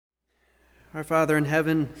Our Father in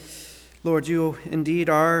heaven, Lord, you indeed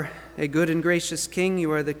are a good and gracious King.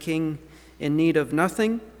 You are the King in need of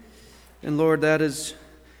nothing. And Lord, that is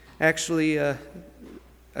actually a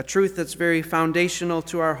truth that's very foundational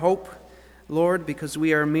to our hope, Lord, because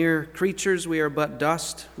we are mere creatures. We are but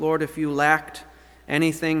dust. Lord, if you lacked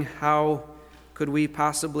anything, how could we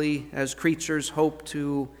possibly, as creatures, hope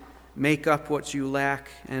to make up what you lack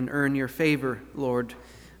and earn your favor, Lord?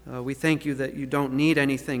 We thank you that you don't need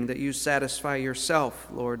anything, that you satisfy yourself,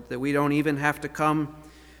 Lord, that we don't even have to come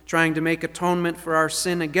trying to make atonement for our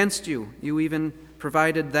sin against you. You even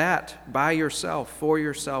provided that by yourself, for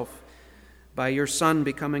yourself, by your Son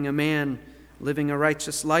becoming a man, living a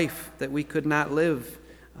righteous life that we could not live,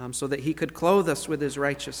 so that he could clothe us with his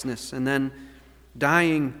righteousness, and then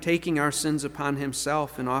dying, taking our sins upon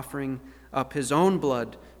himself and offering up his own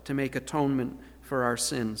blood to make atonement for our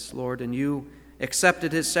sins, Lord. And you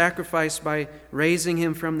accepted his sacrifice by raising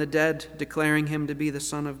him from the dead, declaring him to be the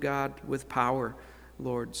Son of God with power,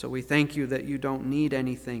 Lord. So we thank you that you don't need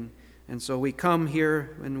anything. And so we come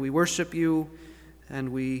here and we worship you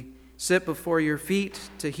and we sit before your feet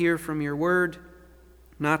to hear from your word,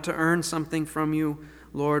 not to earn something from you,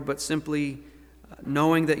 Lord, but simply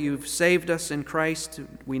knowing that you've saved us in Christ.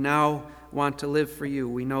 We now want to live for you.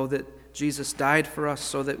 We know that Jesus died for us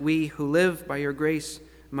so that we who live by your grace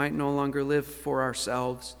might no longer live for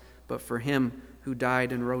ourselves, but for him who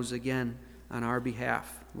died and rose again on our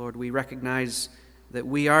behalf. Lord, we recognize that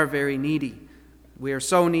we are very needy. We are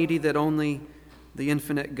so needy that only the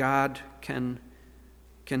infinite God can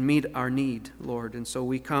meet our need, Lord. And so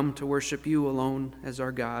we come to worship you alone as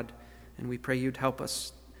our God, and we pray you'd help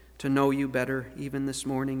us to know you better even this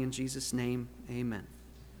morning. In Jesus' name, amen.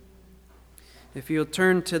 If you'll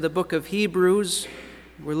turn to the book of Hebrews,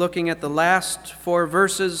 we're looking at the last 4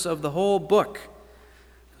 verses of the whole book.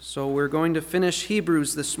 So we're going to finish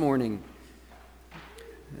Hebrews this morning.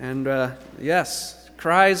 And yes,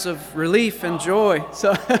 cries of relief and joy.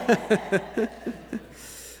 So,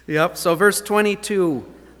 so verse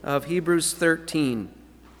 22 of Hebrews 13.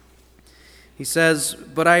 He says,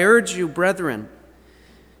 "But I urge you, brethren,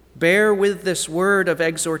 bear with this word of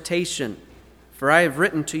exhortation, for I have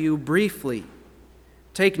written to you briefly.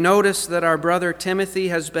 Take notice that our brother Timothy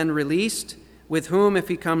has been released, with whom, if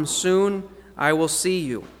he comes soon, I will see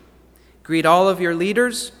you. Greet all of your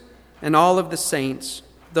leaders and all of the saints.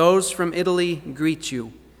 Those from Italy greet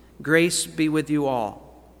you. Grace be with you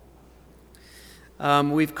all."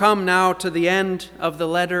 We've come now to the end of the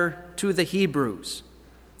letter to the Hebrews.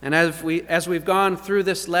 And as we've gone through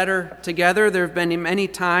this letter together, there have been many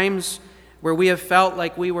times where we have felt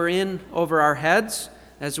like we were in over our heads,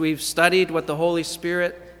 as we've studied what the Holy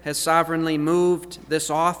Spirit has sovereignly moved this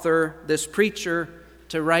author, this preacher,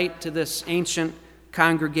 to write to this ancient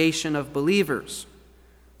congregation of believers.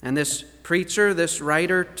 And this preacher, this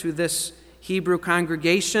writer to this Hebrew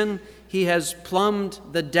congregation, he has plumbed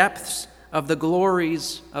the depths of the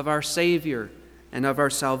glories of our Savior and of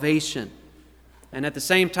our salvation. And at the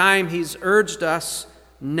same time, he's urged us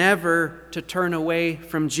never to turn away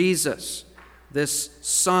from Jesus, this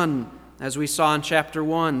Son, as we saw in chapter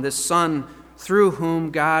 1, this Son through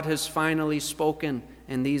whom God has finally spoken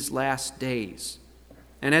in these last days.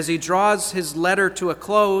 And as he draws his letter to a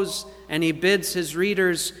close and he bids his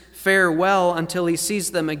readers farewell until he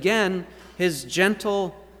sees them again, his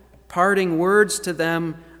gentle parting words to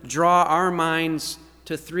them draw our minds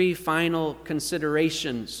to 3 final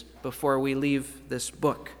considerations before we leave this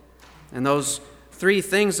book. And those 3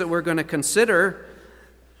 things that we're going to consider,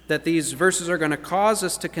 that these verses are going to cause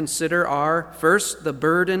us to consider, are, first, the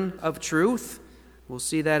burden of truth. We'll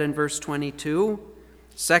see that in verse 22.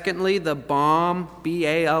 Secondly, the balm,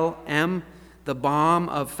 B-A-L-M, the balm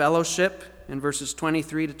of fellowship in verses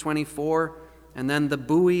 23 to 24. And then the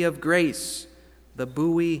buoy of grace, the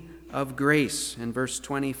buoy of grace in verse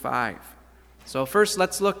 25. So first,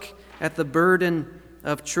 let's look at the burden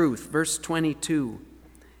of truth. Verse 22.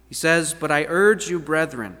 He says, "But I urge you,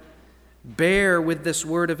 brethren, bear with this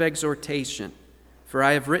word of exhortation, for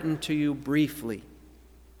I have written to you briefly."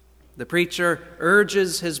 The preacher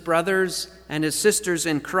urges his brothers and his sisters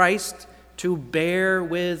in Christ to bear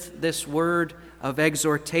with this word of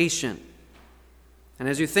exhortation. And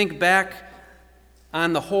as you think back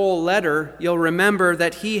on the whole letter, you'll remember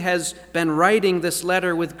that he has been writing this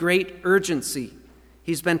letter with great urgency.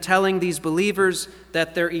 He's been telling these believers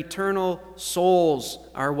that their eternal souls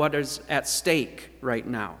are what is at stake right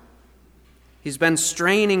now. He's been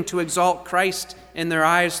straining to exalt Christ in their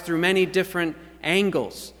eyes through many different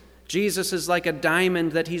angles. Jesus is like a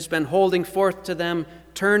diamond that he's been holding forth to them,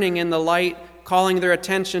 turning in the light, calling their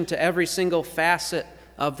attention to every single facet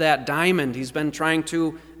of that diamond. He's been trying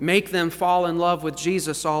to make them fall in love with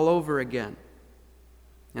Jesus all over again.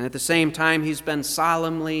 And at the same time, he's been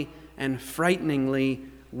solemnly and frighteningly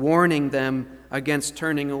warning them against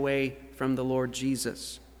turning away from the Lord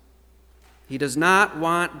Jesus. He does not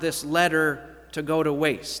want this letter to go to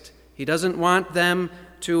waste. He doesn't want them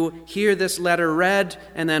to hear this letter read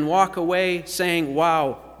and then walk away saying,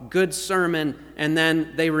 "Wow, good sermon," and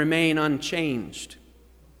then they remain unchanged.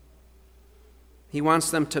 He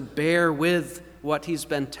wants them to bear with what he's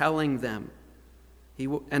been telling them.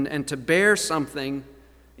 And to bear something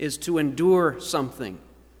is to endure something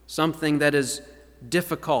that is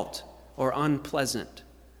difficult or unpleasant.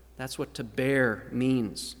 That's what to bear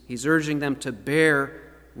means. He's urging them to bear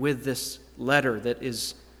with this letter that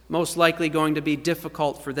is most likely going to be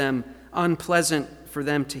difficult for them, unpleasant for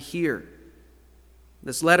them to hear.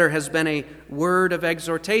 This letter has been a word of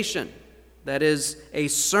exhortation, that is, a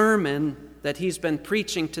sermon that he's been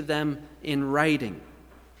preaching to them in writing.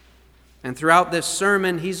 And throughout this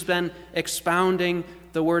sermon, he's been expounding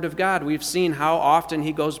the Word of God. We've seen how often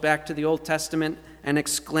he goes back to the Old Testament and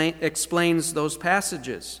explains those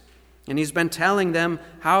passages. And he's been telling them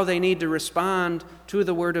how they need to respond to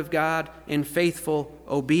the Word of God in faithful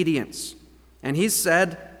obedience. And he's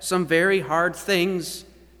said some very hard things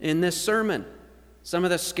in this sermon. Some of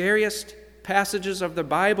the scariest passages of the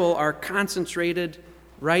Bible are concentrated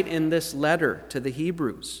right in this letter to the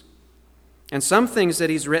Hebrews. And some things that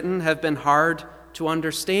he's written have been hard to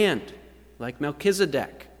understand, like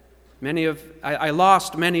Melchizedek. I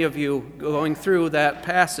lost many of you going through that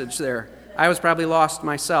passage there. I was probably lost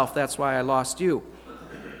myself. That's why I lost you.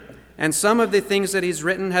 And some of the things that he's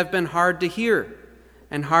written have been hard to hear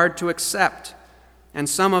and hard to accept. And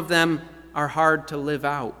some of them are hard to live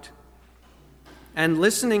out. And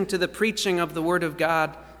listening to the preaching of the Word of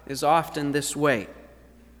God is often this way.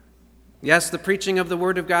 Yes, the preaching of the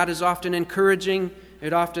Word of God is often encouraging.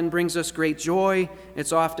 It often brings us great joy.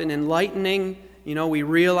 It's often enlightening. We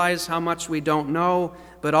realize how much we don't know.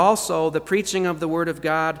 But also, the preaching of the Word of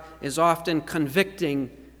God is often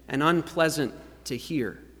convicting and unpleasant to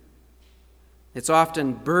hear. It's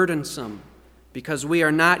often burdensome because we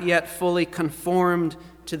are not yet fully conformed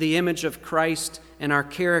to the image of Christ in our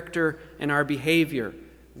character and our behavior.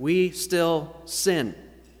 We still sin.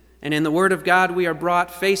 And in the Word of God, we are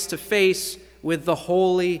brought face to face with the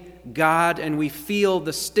holy God, and we feel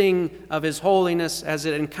the sting of His holiness as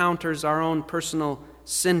it encounters our own personal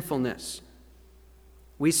sinfulness.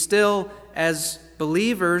 We still, as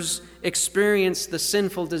believers, experience the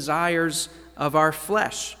sinful desires of our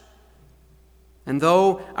flesh. And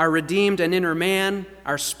though our redeemed and inner man,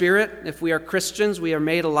 our spirit, if we are Christians, we are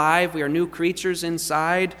made alive, we are new creatures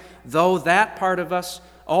inside, though that part of us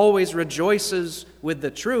always rejoices with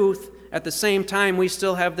the truth, at the same time we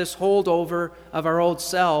still have this holdover of our old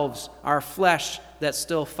selves, our flesh that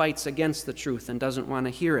still fights against the truth and doesn't want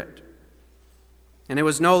to hear it. And it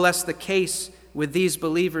was no less the case with these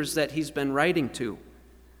believers that he's been writing to.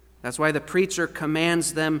 That's why the preacher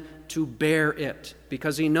commands them to bear it,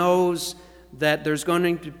 because he knows that there's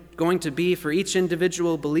going to be for each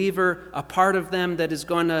individual believer a part of them that is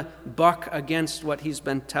going to buck against what he's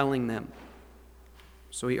been telling them.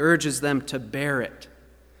 So he urges them to bear it.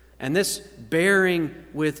 And this bearing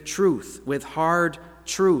with truth, with hard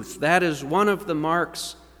truth, that is one of the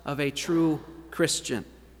marks of a true Christian.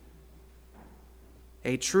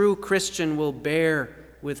 A true Christian will bear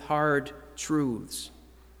with hard truths.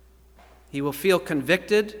 He will feel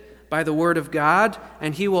convicted by the Word of God,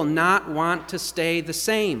 and he will not want to stay the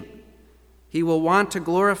same. He will want to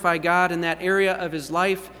glorify God in that area of his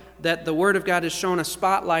life that the Word of God has shown a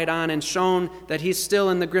spotlight on and shown that he's still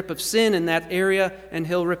in the grip of sin in that area, and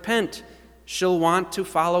he'll repent. She'll want to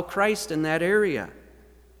follow Christ in that area.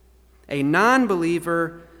 A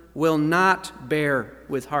non-believer will not bear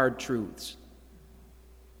with hard truths.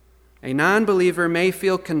 A non-believer may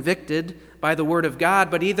feel convicted by the Word of God,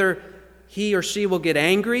 but either he or she will get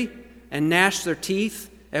angry and gnash their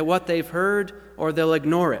teeth at what they've heard, or they'll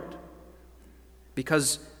ignore it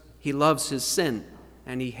because he loves his sin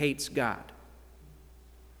and he hates God.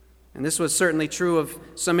 And this was certainly true of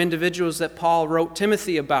some individuals that Paul wrote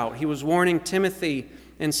Timothy about. He was warning Timothy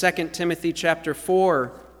in 2 Timothy chapter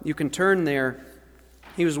 4. You can turn there.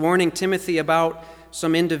 He was warning Timothy about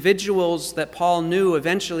some individuals that Paul knew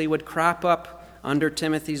eventually would crop up under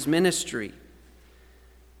Timothy's ministry.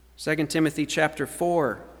 2 Timothy chapter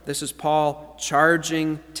 4, this is Paul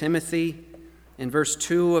charging Timothy. In verse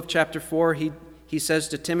 2 of chapter 4, he says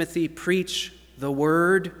to Timothy, "Preach the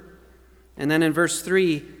word." And then in verse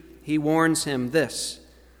 3, he warns him this.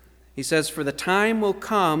 He says, "For the time will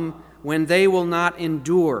come when they will not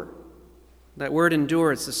endure, That word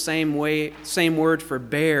endure, it's the same word for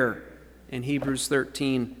bear in Hebrews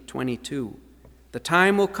 13:22. The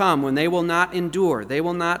time will come when they will not endure, they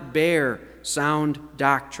will not bear sound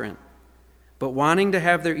doctrine, but wanting to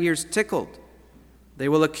have their ears tickled, they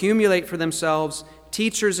will accumulate for themselves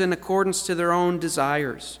teachers in accordance to their own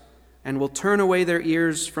desires, and will turn away their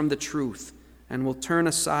ears from the truth, and will turn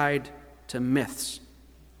aside to myths.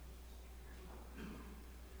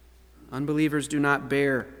 Unbelievers do not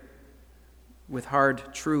bear with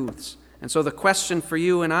hard truths. And so the question for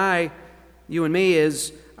you and me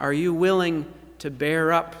is, are you willing to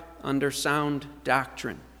bear up under sound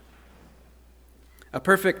doctrine? A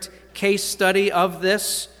perfect case study of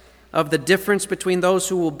this, of the difference between those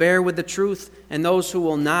who will bear with the truth and those who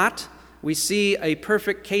will not, we see a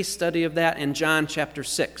perfect case study of that in John chapter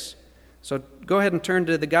 6. So go ahead and turn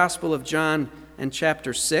to the Gospel of John and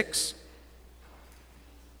chapter 6.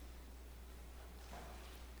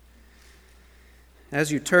 As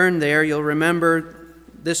you turn there, you'll remember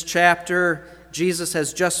this chapter, Jesus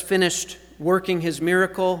has just finished working his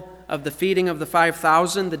miracle of the feeding of the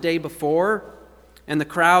 5,000 the day before. And the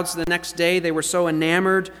crowds the next day, they were so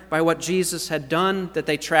enamored by what Jesus had done that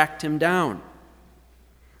they tracked him down.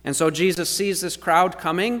 And so Jesus sees this crowd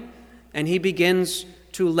coming, and he begins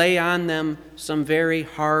to lay on them some very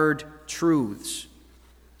hard truths.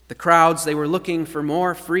 The crowds, they were looking for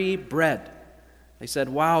more free bread. They said,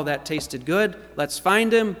 wow, that tasted good. Let's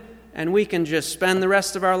find him, and we can just spend the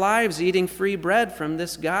rest of our lives eating free bread from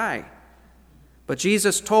this guy. But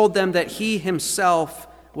Jesus told them that he himself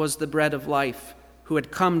was the bread of life, who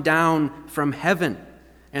had come down from heaven,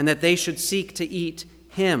 and that they should seek to eat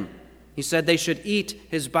him. He said they should eat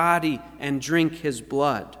his body and drink his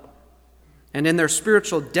blood. And in their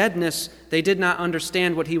spiritual deadness, they did not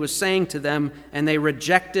understand what he was saying to them, and they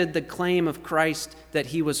rejected the claim of Christ that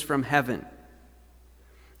he was from heaven.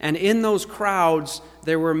 And in those crowds,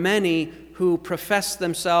 there were many who professed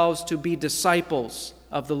themselves to be disciples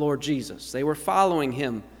of the Lord Jesus. They were following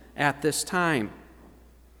him at this time.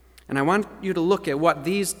 And I want you to look at what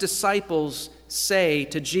these disciples say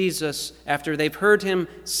to Jesus after they've heard him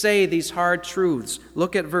say these hard truths.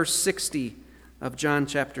 Look at verse 60 of John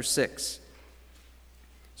chapter 6.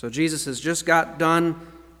 So Jesus has just got done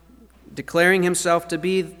declaring himself to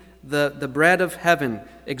be the bread of heaven,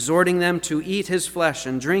 exhorting them to eat his flesh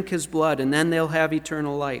and drink his blood, and then they'll have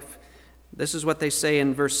eternal life. This is what they say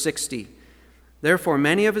in verse 60. Therefore,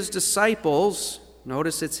 many of his disciples,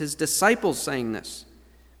 notice it's his disciples saying this,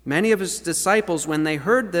 many of his disciples, when they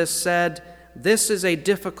heard this, said, "This is a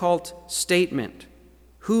difficult statement.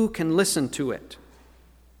 Who can listen to it?"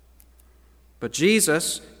 But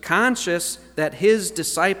Jesus, conscious that his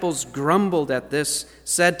disciples grumbled at this,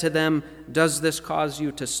 said to them, "Does this cause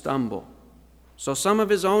you to stumble?" So some of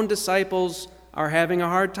his own disciples are having a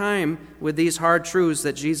hard time with these hard truths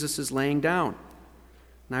that Jesus is laying down.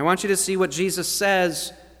 And I want you to see what Jesus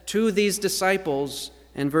says to these disciples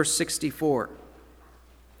in verse 64.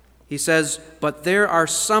 He says, "But there are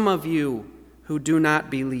some of you who do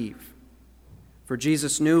not believe." For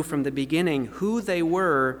Jesus knew from the beginning who they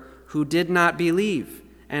were who did not believe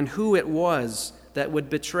and who it was that would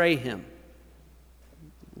betray him.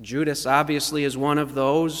 Judas obviously is one of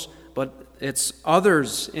those, but it's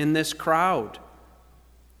others in this crowd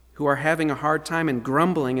who are having a hard time and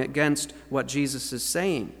grumbling against what Jesus is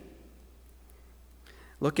saying.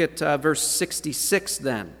 Look at verse 66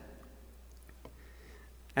 then.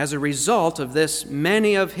 As a result of this,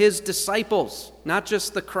 many of his disciples, not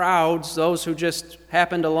just the crowds, those who just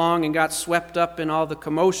happened along and got swept up in all the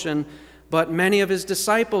commotion, but many of his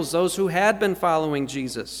disciples, those who had been following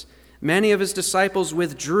Jesus, many of his disciples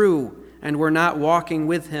withdrew and were not walking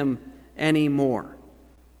with him anymore.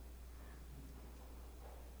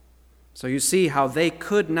 So you see how they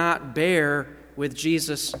could not bear with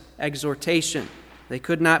Jesus' exhortation. They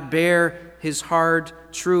could not bear his hard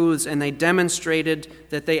truths, and they demonstrated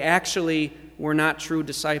that they actually were not true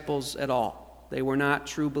disciples at all. They were not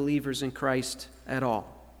true believers in Christ at all.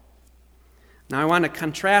 Now I want to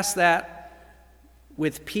contrast that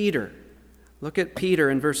with Peter. Look at Peter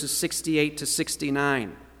in verses 68 to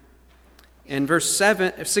 69. In verse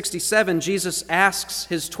 67, Jesus asks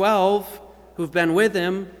his 12 who've been with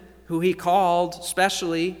him, who he called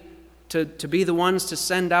specially to be the ones to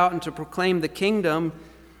send out and to proclaim the kingdom.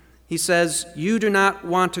 He says, "You do not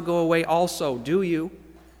want to go away also, do you?"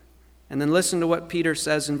 And then listen to what Peter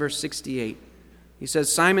says in verse 68. He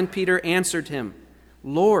says, "Simon Peter answered him,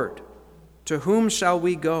 'Lord, to whom shall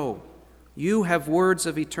we go? You have words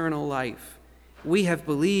of eternal life. We have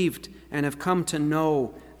believed and have come to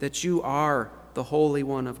know that you are the Holy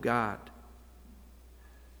One of God.'"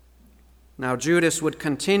 Now Judas would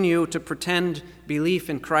continue to pretend belief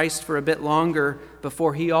in Christ for a bit longer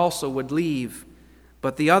before he also would leave.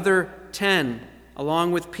 But the other 10,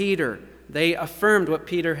 along with Peter, they affirmed what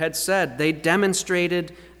Peter had said. They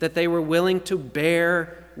demonstrated that they were willing to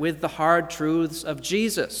bear with the hard truths of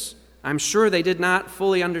Jesus. I'm sure they did not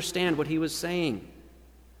fully understand what he was saying,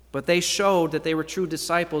 but they showed that they were true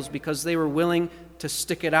disciples because they were willing to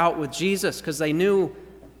stick it out with Jesus, because they knew,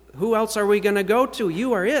 who else are we going to go to?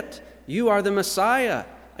 You are it. You are the Messiah.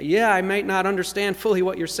 Yeah, I might not understand fully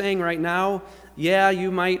what you're saying right now. Yeah,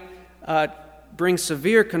 you might bring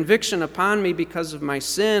severe conviction upon me because of my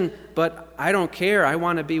sin, but I don't care. I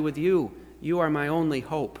want to be with you. You are my only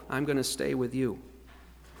hope. I'm going to stay with you.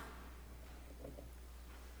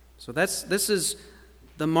 So this is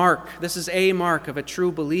the mark. This is a mark of a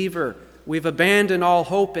true believer. We've abandoned all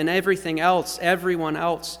hope in everything else, everyone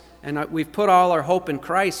else, and we've put all our hope in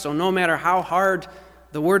Christ. So no matter how hard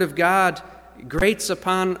the Word of God grates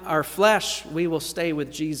upon our flesh, we will stay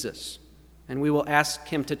with Jesus. And we will ask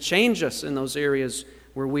Him to change us in those areas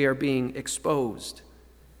where we are being exposed.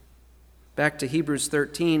 Back to Hebrews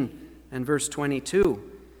 13 and verse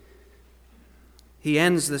 22. He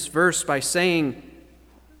ends this verse by saying,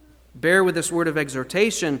 bear with this word of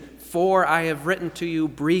exhortation, for I have written to you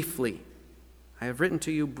briefly. I have written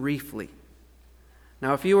to you briefly.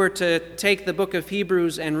 Now, if you were to take the book of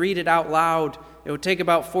Hebrews and read it out loud, it would take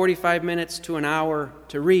about 45 minutes to an hour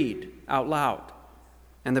to read out loud.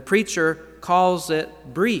 And the preacher calls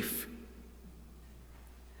it brief.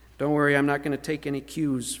 Don't worry, I'm not going to take any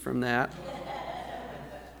cues from that.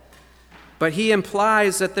 But he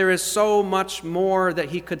implies that there is so much more that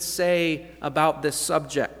he could say about this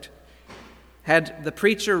subject. Had the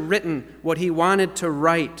preacher written what he wanted to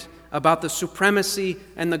write about the supremacy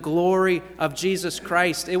and the glory of Jesus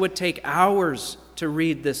Christ, it would take hours to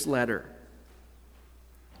read this letter.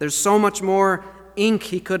 There's so much more ink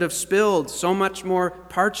he could have spilled, so much more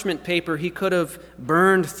parchment paper he could have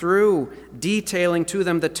burned through, detailing to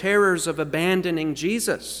them the terrors of abandoning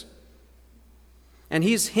Jesus. And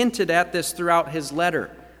he's hinted at this throughout his letter,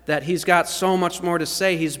 that he's got so much more to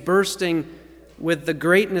say. He's bursting with the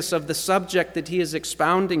greatness of the subject that he is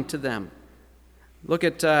expounding to them. Look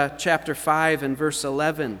at chapter 5 and verse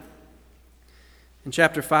 11. In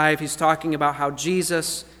chapter 5, he's talking about how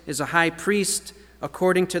Jesus is a high priest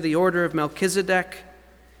according to the order of Melchizedek.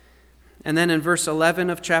 And then in verse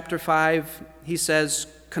 11 of chapter 5, he says,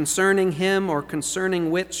 concerning him, or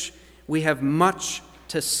concerning which we have much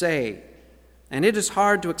to say, and it is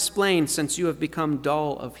hard to explain since you have become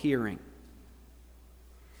dull of hearing.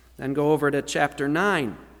 Then go over to chapter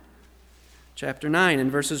 9. Chapter 9,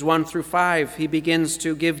 in verses 1 through 5, he begins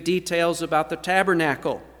to give details about the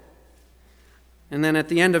tabernacle. And then at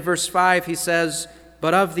the end of verse 5, he says,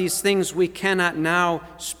 but of these things we cannot now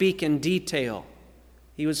speak in detail.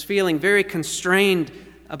 He was feeling very constrained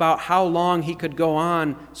about how long he could go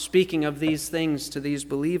on speaking of these things to these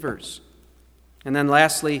believers. And then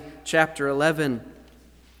lastly, chapter 11,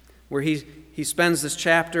 where he spends this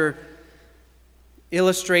chapter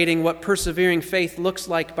illustrating what persevering faith looks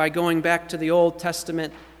like by going back to the Old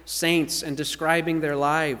Testament saints and describing their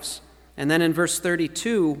lives. And then in verse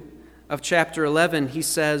 32 of chapter 11, he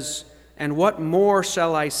says, and what more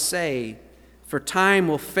shall I say? For time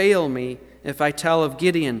will fail me if I tell of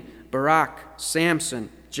Gideon, Barak,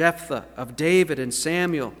 Samson, Jephthah, of David and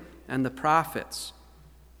Samuel and the prophets.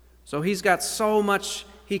 So he's got so much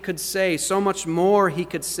he could say, so much more he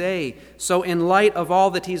could say. So in light of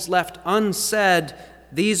all that he's left unsaid,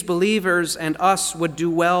 these believers and us would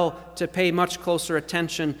do well to pay much closer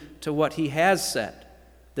attention to what he has said.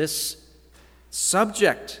 This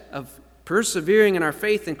subject of persevering in our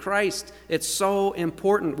faith in Christ, it's so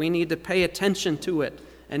important. We need to pay attention to it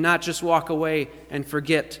and not just walk away and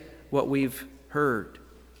forget what we've heard.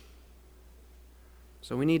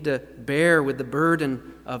 So we need to bear with the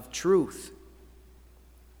burden of truth.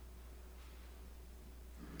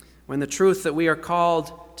 When the truth that we are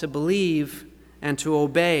called to believe and to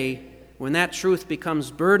obey, when that truth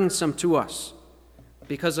becomes burdensome to us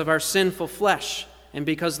because of our sinful flesh and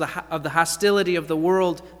because of the hostility of the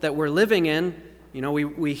world that we're living in,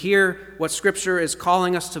 we hear what Scripture is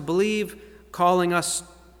calling us to believe, calling us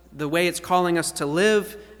the way it's calling us to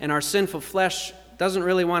live, and our sinful flesh doesn't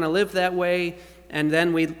really want to live that way. And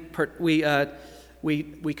then we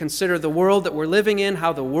consider the world that we're living in,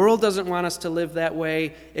 how the world doesn't want us to live that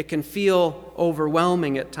way. It can feel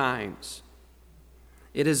overwhelming at times.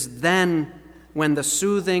 It is then when the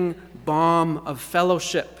soothing balm of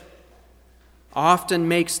fellowship often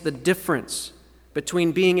makes the difference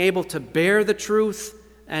between being able to bear the truth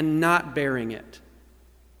and not bearing it.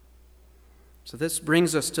 So this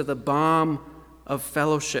brings us to the balm of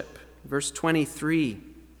fellowship. Verse 23,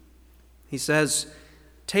 he says,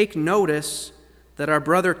 "Take notice that our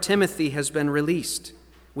brother Timothy has been released,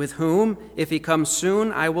 with whom, if he comes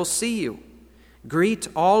soon, I will see you. Greet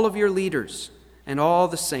all of your leaders and all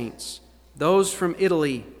the saints. Those from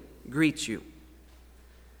Italy greet you."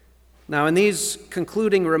 Now, in these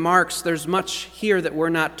concluding remarks, there's much here that we're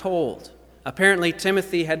not told. Apparently,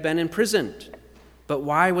 Timothy had been imprisoned. But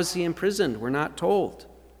why was he imprisoned? We're not told.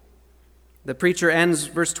 The preacher ends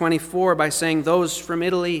verse 24 by saying, "Those from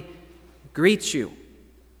Italy greet you."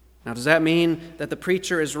 Now, does that mean that the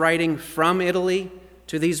preacher is writing from Italy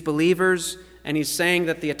to these believers, and he's saying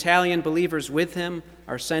that the Italian believers with him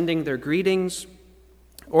are sending their greetings?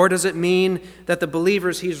 Or does it mean that the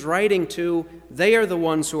believers he's writing to, they are the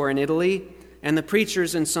ones who are in Italy, and the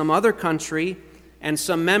preacher's in some other country, and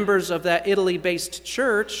some members of that Italy-based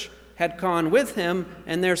church had gone with him,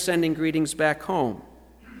 and they're sending greetings back home?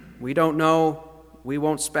 We don't know. We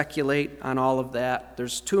won't speculate on all of that.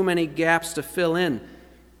 There's too many gaps to fill in.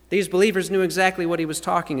 These believers knew exactly what he was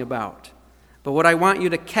talking about. But what I want you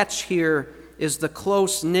to catch here is the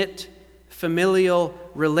close-knit familial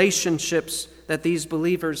relationships that these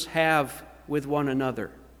believers have with one another.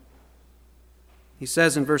 He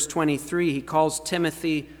says in verse 23, he calls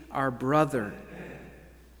Timothy our brother.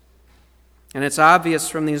 And it's obvious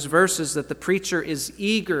from these verses that the preacher is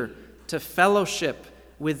eager to fellowship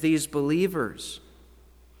with these believers.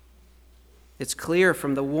 It's clear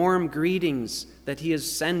from the warm greetings that he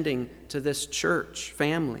is sending to this church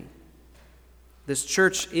family. This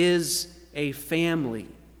church is a family.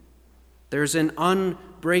 There's an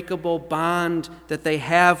unbreakable bond that they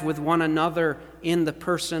have with one another in the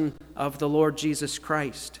person of the Lord Jesus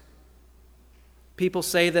Christ. People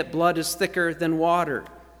say that blood is thicker than water.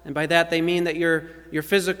 And by that they mean that your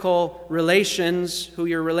physical relations, who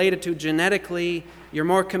you're related to genetically, you're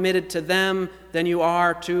more committed to them than you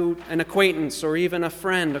are to an acquaintance or even a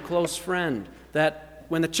friend, a close friend. That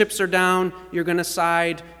when the chips are down, you're going to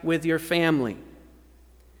side with your family.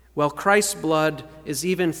 Well, Christ's blood is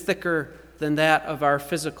even thicker than that of our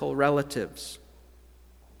physical relatives.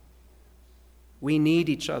 We need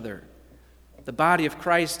each other. The body of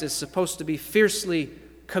Christ is supposed to be fiercely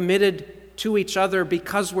committed to each other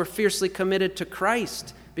because we're fiercely committed to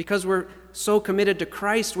Christ. Because we're so committed to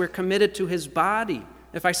Christ, we're committed to his body.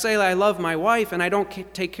 If I say I love my wife and I don't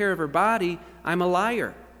take care of her body, I'm a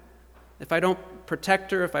liar. If I don't protect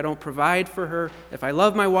her, if I don't provide for her, if I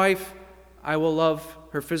love my wife, I will love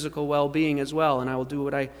her physical well-being as well, and I will do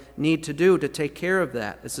what I need to do to take care of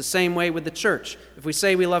that. It's the same way with the church. If we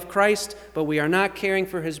say we love Christ, but we are not caring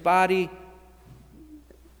for his body,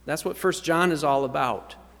 that's what 1 John is all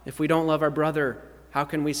about. If we don't love our brother, how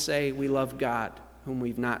can we say we love God, whom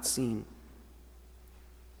we've not seen?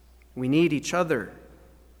 We need each other.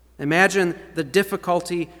 Imagine the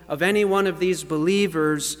difficulty of any one of these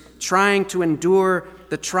believers trying to endure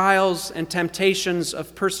the trials and temptations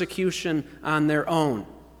of persecution on their own.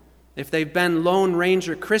 If they've been Lone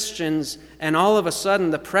Ranger Christians and all of a sudden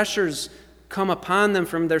the pressures come upon them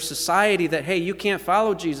from their society that, hey, you can't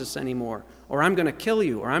follow Jesus anymore, or I'm going to kill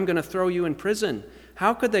you, or I'm going to throw you in prison.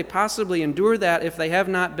 How could they possibly endure that if they have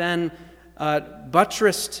not been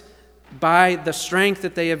buttressed by the strength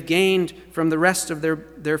that they have gained from the rest of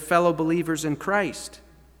their fellow believers in Christ?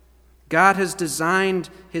 God has designed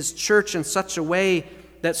his church in such a way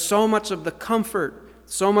that so much of the comfort,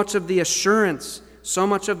 so much of the assurance, so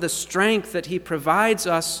much of the strength that he provides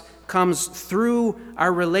us comes through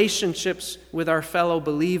our relationships with our fellow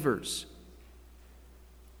believers.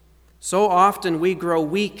 So often we grow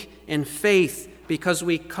weak in faith because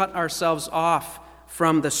we cut ourselves off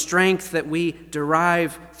from the strength that we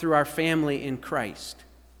derive through our family in Christ.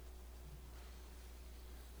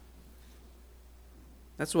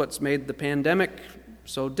 That's what's made the pandemic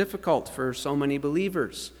so difficult for so many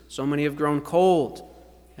believers. So many have grown cold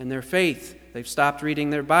in their faith. They've stopped reading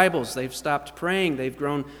their Bibles. They've stopped praying. They've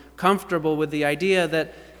grown comfortable with the idea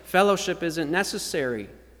that fellowship isn't necessary.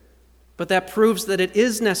 But that proves that it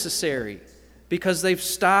is necessary, because they've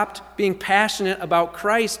stopped being passionate about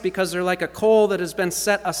Christ because they're like a coal that has been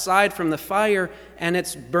set aside from the fire and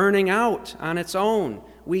it's burning out on its own.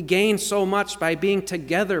 We gain so much by being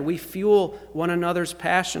together. We fuel one another's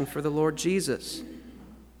passion for the Lord Jesus.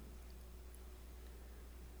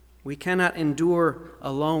 We cannot endure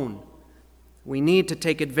alone. We need to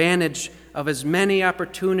take advantage of as many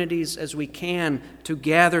opportunities as we can to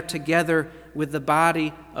gather together with the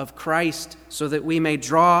body of Christ so that we may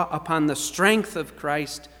draw upon the strength of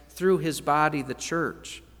Christ through his body, the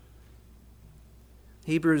church.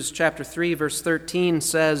 Hebrews chapter 3, verse 13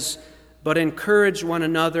 says, but encourage one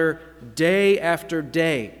another day after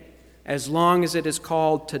day, as long as it is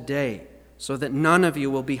called today, so that none of you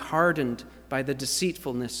will be hardened by the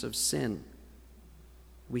deceitfulness of sin.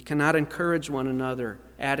 We cannot encourage one another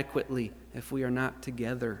adequately if we are not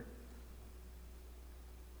together.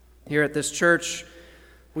 Here at this church,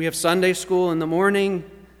 we have Sunday school in the morning,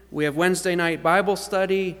 we have Wednesday night Bible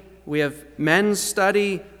study, we have men's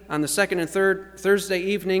study on the second and third Thursday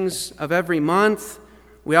evenings of every month.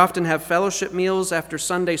 We often have fellowship meals after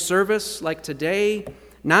Sunday service, like today,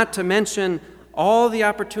 not to mention all the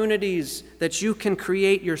opportunities that you can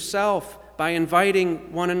create yourself by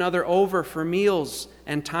inviting one another over for meals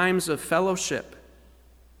and times of fellowship.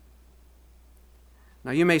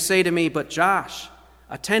 Now you may say to me, but Josh,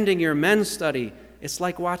 attending your men's study, it's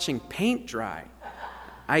like watching paint dry.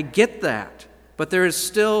 I get that, but there is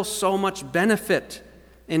still so much benefit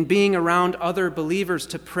in being around other believers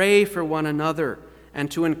to pray for one another and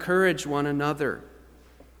to encourage one another.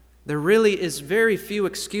 There really is very few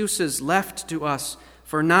excuses left to us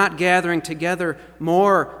for not gathering together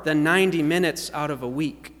more than 90 minutes out of a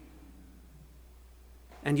week.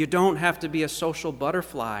 And you don't have to be a social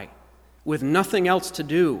butterfly with nothing else to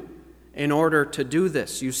do in order to do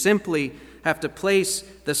this. You simply have to place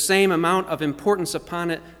the same amount of importance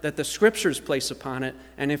upon it that the Scriptures place upon it,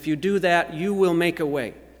 and if you do that, you will make a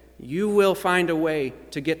way. You will find a way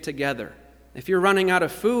to get together. If you're running out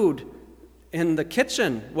of food in the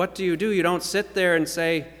kitchen, what do? You don't sit there and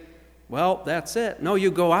say, well, that's it. No,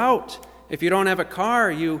 you go out. If you don't have a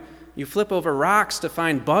car, you flip over rocks to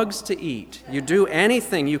find bugs to eat. You do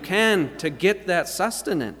anything you can to get that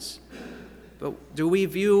sustenance. But do we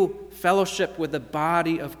view fellowship with the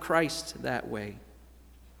body of Christ that way?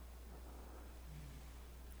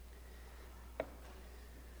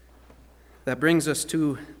 That brings us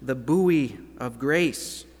to the buoy of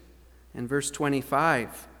grace. In verse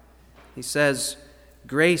 25, he says,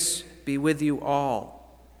 "Grace be with you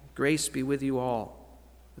all." Grace be with you all.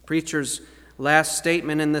 The preacher's last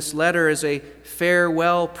statement in this letter is a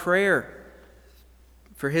farewell prayer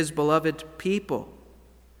for his beloved people.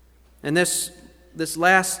 And this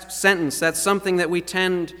last sentence, that's something that we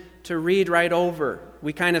tend to read right over.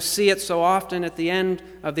 We kind of see it so often at the end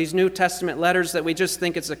of these New Testament letters that we just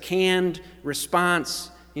think it's a canned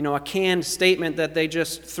response, a canned statement that they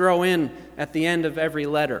just throw in at the end of every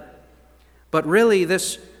letter. But really,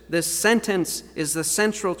 this sentence is the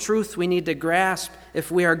central truth we need to grasp if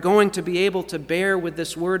we are going to be able to bear with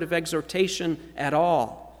this word of exhortation at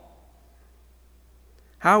all.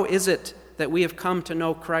 How is it that we have come to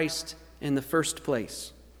know Christ in the first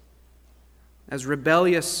place? As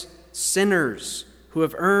rebellious sinners who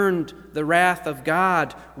have earned the wrath of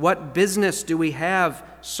God, what business do we have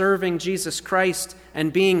serving Jesus Christ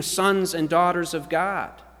and being sons and daughters of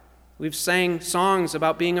God? We've sang songs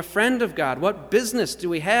about being a friend of God. What business do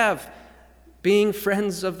we have being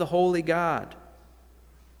friends of the holy God?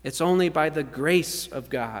 It's only by the grace of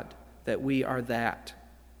God that we are that.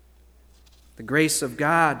 The grace of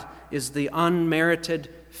God is the unmerited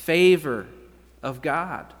favor of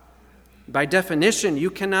God. By definition, you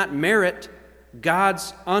cannot merit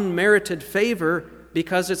God's unmerited favor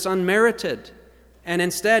because it's unmerited. And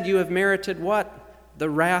instead, you have merited what? The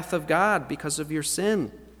wrath of God because of your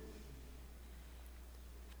sin.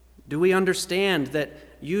 Do we understand that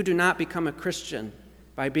you do not become a Christian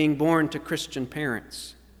by being born to Christian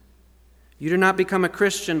parents? You do not become a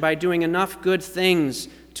Christian by doing enough good things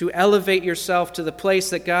to elevate yourself to the place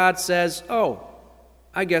that God says, oh,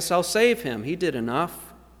 I guess I'll save him. He did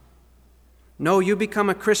enough. No, you become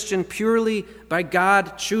a Christian purely by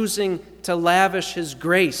God choosing to lavish His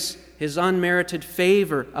grace, His unmerited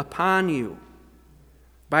favor upon you.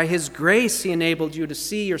 By His grace, He enabled you to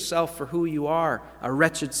see yourself for who you are, a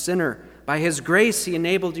wretched sinner. By His grace, He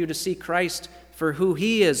enabled you to see Christ for who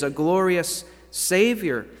He is, a glorious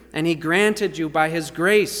Savior. And He granted you by His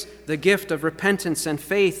grace the gift of repentance and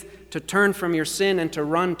faith to turn from your sin and to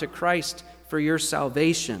run to Christ for your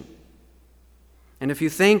salvation. And if you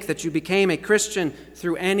think that you became a Christian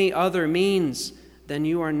through any other means, then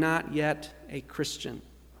you are not yet a Christian,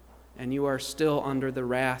 and you are still under the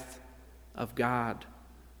wrath of God.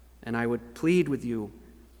 And I would plead with you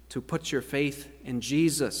to put your faith in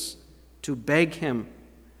Jesus, to beg Him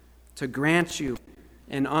to grant you,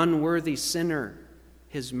 an unworthy sinner,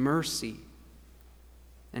 His mercy.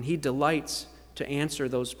 And He delights to answer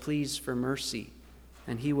those pleas for mercy,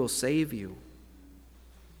 and He will save you.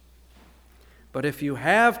 But if you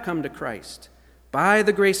have come to Christ by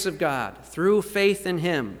the grace of God, through faith in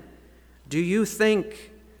Him, do you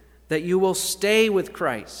think that you will stay with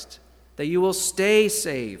Christ, that you will stay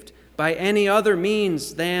saved by any other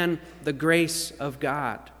means than the grace of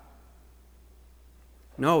God?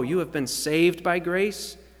 No, you have been saved by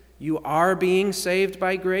grace. You are being saved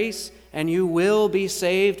by grace, and you will be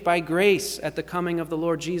saved by grace at the coming of the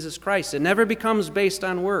Lord Jesus Christ. It never becomes based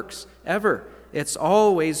on works, ever. It's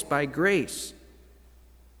always by grace.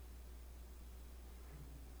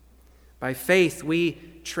 By faith, we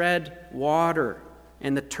tread water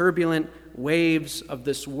in the turbulent waves of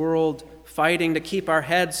this world, fighting to keep our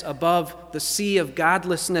heads above the sea of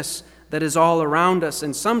godlessness that is all around us.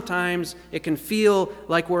 And sometimes it can feel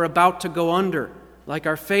like we're about to go under, like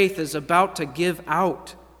our faith is about to give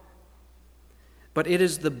out. But it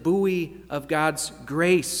is the buoy of God's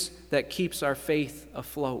grace that keeps our faith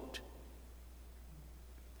afloat.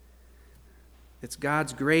 It's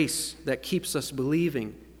God's grace that keeps us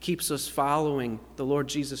believing, keeps us following the Lord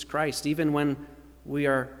Jesus Christ, even when we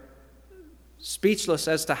are speechless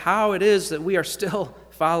as to how it is that we are still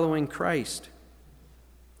following Christ.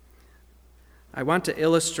 I want to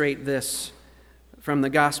illustrate this from the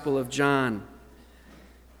Gospel of John.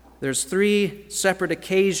 There's 3 separate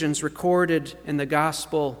occasions recorded in the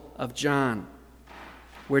Gospel of John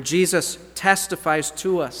where Jesus testifies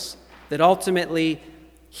to us that ultimately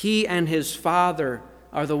he and his Father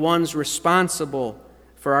are the ones responsible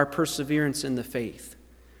for our perseverance in the faith.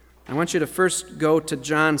 I want you to first go to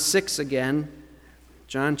John 6 again,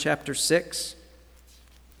 John chapter 6.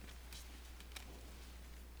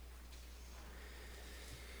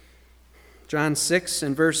 John 6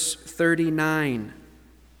 and verse 39.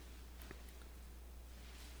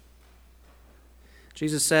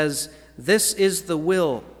 Jesus says, "This is the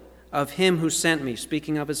will of him who sent me,"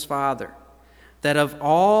 speaking of his Father, "that of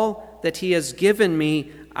all that he has given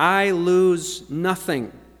me, I lose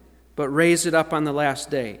nothing, but raise it up on the last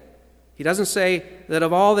day." He doesn't say that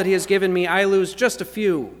of all that he has given me, I lose just a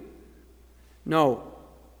few. No,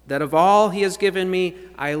 that of all he has given me,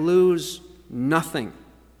 I lose nothing,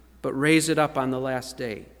 but raise it up on the last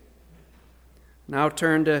day. Now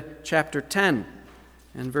turn to chapter 10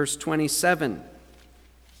 and verse 27.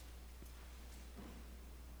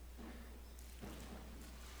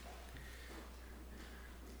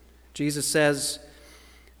 Jesus says,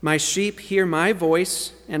 "My sheep hear my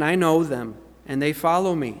voice, and I know them, and they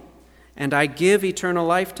follow me. And I give eternal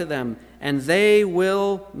life to them, and they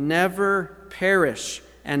will never perish,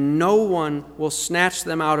 and no one will snatch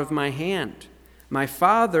them out of my hand. My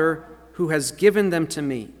Father, who has given them to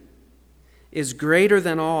me, is greater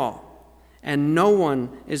than all, and no one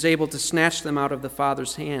is able to snatch them out of the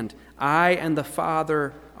Father's hand. I and the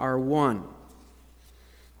Father are one."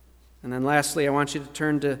 And then lastly, I want you to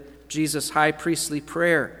turn to Jesus' high priestly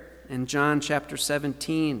prayer in John chapter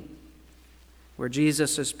 17, where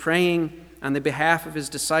Jesus is praying on the behalf of his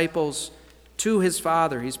disciples to his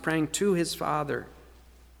Father. He's praying to his Father.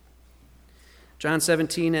 John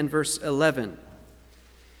 17 and verse 11.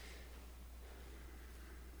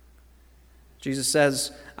 Jesus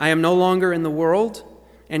says, "I am no longer in the world,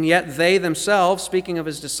 and yet they themselves," speaking of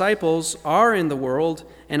his disciples, "are in the world,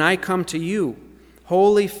 and I come to you.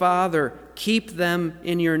 Holy Father, keep them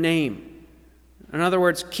in your name." In other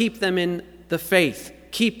words, keep them in the faith.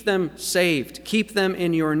 Keep them saved. Keep them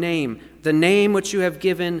in your name, the name which you have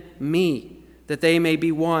given me, that they may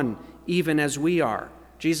be one, even as we are.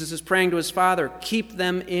 Jesus is praying to his Father, keep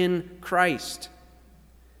them in Christ.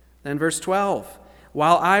 Then verse 12,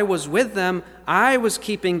 "While I was with them, I was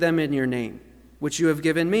keeping them in your name, which you have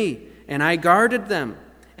given me, and I guarded them,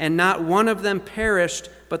 and not one of them perished,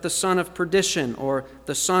 but the son of perdition," or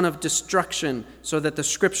the son of destruction, so that the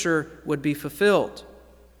scripture would be fulfilled.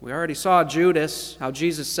 We already saw Judas, how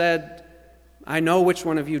Jesus said, "I know which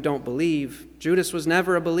one of you don't believe." Judas was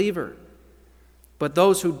never a believer. But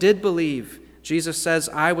those who did believe, Jesus says,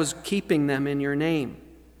 "I was keeping them in your name."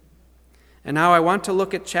 And now I want to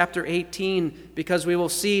look at chapter 18, because we will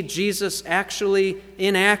see Jesus actually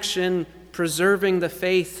in action preserving the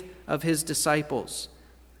faith of his disciples.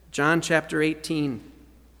 John chapter 18,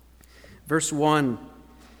 verse 1.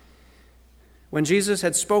 "When Jesus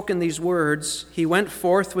had spoken these words, he went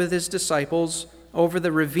forth with his disciples over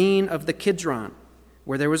the ravine of the Kidron,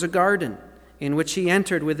 where there was a garden, in which he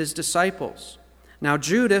entered with his disciples. Now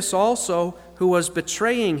Judas also, who was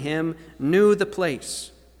betraying him, knew the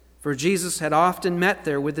place, for Jesus had often met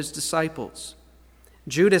there with his disciples.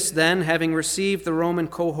 Judas then, having received the Roman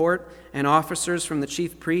cohort and officers from the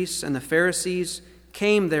chief priests and the Pharisees,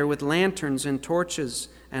 came there with lanterns and torches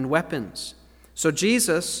and weapons. So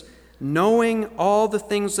Jesus, knowing all the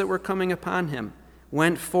things that were coming upon him,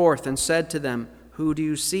 went forth and said to them, 'Who do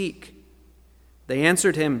you seek?' They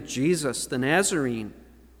answered him, 'Jesus the Nazarene.'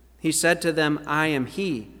 He said to them, 'I am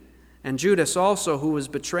he.' And Judas also, who was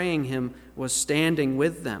betraying him, was standing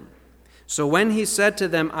with them. So when he said to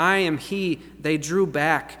them, I am he, they drew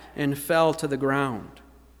back and fell to the ground.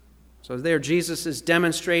 So there Jesus is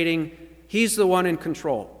demonstrating he's the one in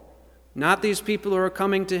control. Not these people who are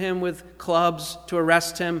coming to him with clubs to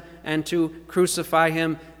arrest him and to crucify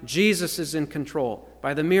him. Jesus is in control.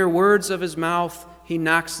 By the mere words of his mouth, he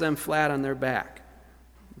knocks them flat on their back.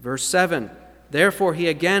 Verse 7, therefore he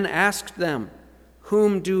again asked them,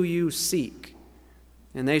 whom do you seek?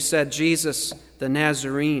 And they said, Jesus the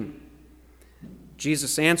Nazarene.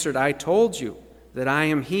 Jesus answered, I told you that I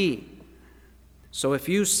am he. So if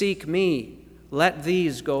you seek me, let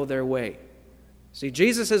these go their way. See,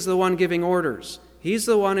 Jesus is the one giving orders. He's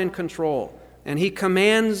the one in control. And he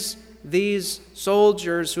commands these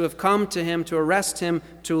soldiers who have come to him to arrest him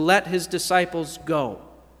to let his disciples go.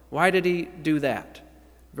 Why did he do that?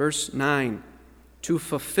 Verse 9, to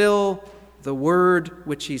fulfill the word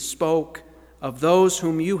which he spoke, of those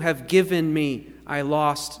whom you have given me, I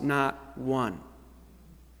lost not one.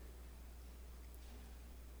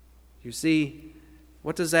 You see,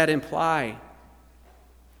 what does that imply?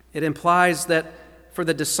 It implies that for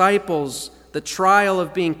the disciples, the trial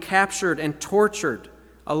of being captured and tortured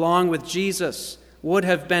along with Jesus would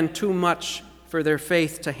have been too much for their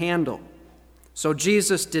faith to handle. So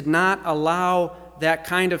Jesus did not allow that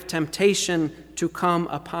kind of temptation to come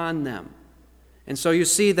upon them. And so you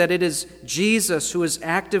see that it is Jesus who is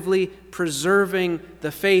actively preserving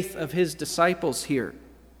the faith of his disciples here.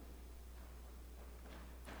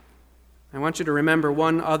 I want you to remember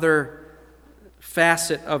one other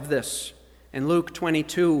facet of this. In Luke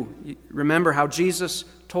 22, remember how Jesus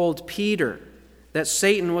told Peter that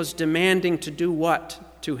Satan was demanding to do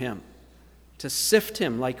what to him? To sift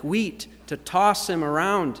him like wheat, to toss him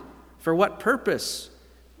around. For what purpose?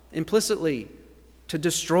 Implicitly, to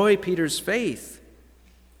destroy Peter's faith.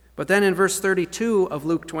 But then in verse 32 of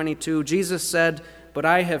Luke 22, Jesus said, but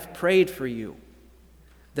I have prayed for you,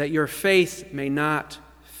 that your faith may not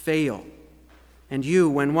fail. And you,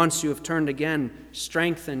 when once you have turned again,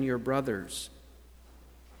 strengthen your brothers.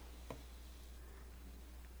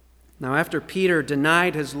 Now, after Peter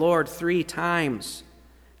denied his Lord 3 times,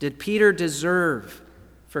 did Peter deserve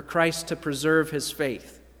for Christ to preserve his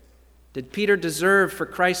faith? Did Peter deserve for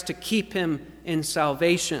Christ to keep him in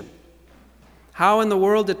salvation? How in the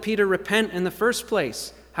world did Peter repent in the first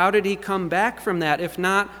place? How did he come back from that, if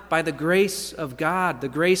not by the grace of God, the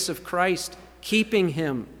grace of Christ, keeping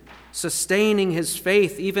him, sustaining his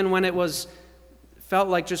faith, even when it felt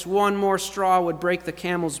like just one more straw would break the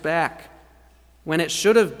camel's back, when it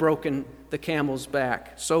should have broken the camel's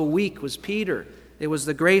back. So weak was Peter. It was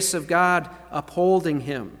the grace of God upholding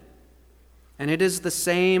him. And it is the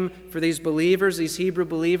same for these believers, these Hebrew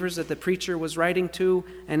believers that the preacher was writing to,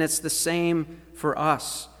 and it's the same for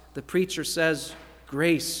us. The preacher says,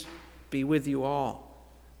 grace be with you all.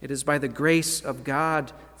 It is by the grace of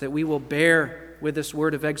God that we will bear with this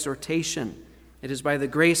word of exhortation. It is by the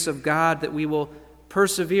grace of God that we will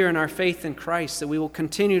persevere in our faith in Christ, that we will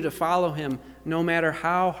continue to follow him no matter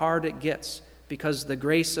how hard it gets, because the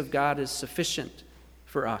grace of God is sufficient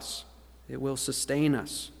for us. It will sustain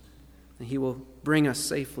us, and he will bring us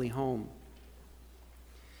safely home.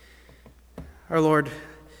 Our Lord,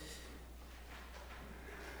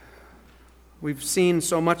 we've seen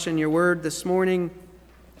so much in your word this morning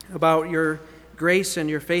about your grace and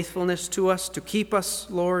your faithfulness to us, to keep us,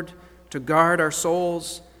 Lord, to guard our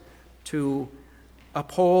souls, to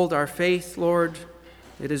uphold our faith, Lord.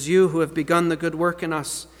 It is you who have begun the good work in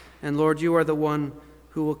us, and Lord, you are the one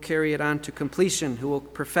who will carry it on to completion, who will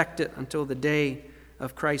perfect it until the day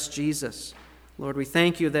of Christ Jesus. Lord, we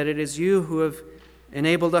thank you that it is you who have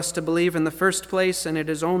enabled us to believe in the first place, and it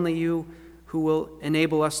is only you who will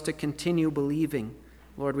enable us to continue believing.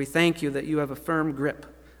 Lord, we thank you that you have a firm grip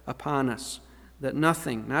upon us, that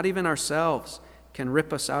nothing, not even ourselves, can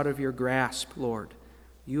rip us out of your grasp, Lord.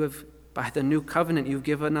 You have, by the new covenant, you've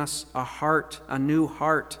given us a heart, a new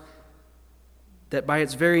heart, that by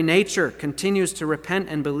its very nature continues to repent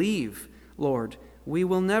and believe, Lord. We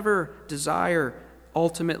will never desire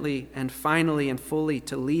ultimately and finally and fully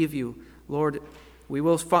to leave you. Lord, we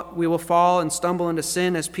will fall and stumble into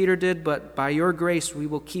sin as Peter did, but by your grace we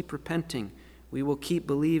will keep repenting. We will keep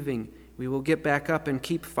believing. We will get back up and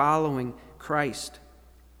keep following Christ.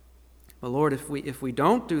 But Lord, if we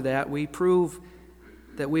don't do that, we prove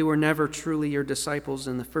that we were never truly your disciples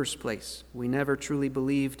in the first place. We never truly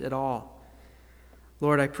believed at all.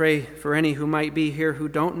 Lord, I pray for any who might be here who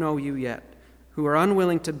don't know you yet, who are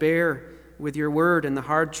unwilling to bear with your word and the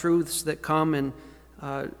hard truths that come and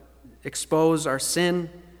expose our sin,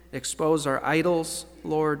 expose our idols.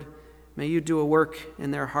 Lord, may you do a work in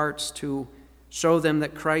their hearts to show them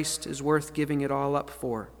that Christ is worth giving it all up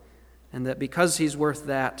for. and that because he's worth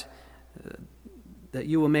that, that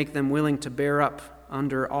you will make them willing to bear up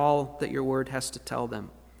under all that your word has to tell them.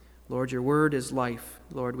 Lord, your word is life.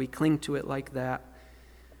 Lord, we cling to it like that.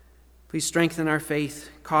 Please strengthen our faith.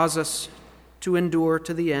 Cause us to endure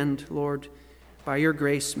to the end, Lord. By your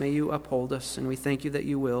grace, may you uphold us, and we thank you that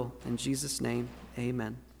you will. In Jesus' name,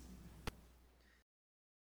 amen.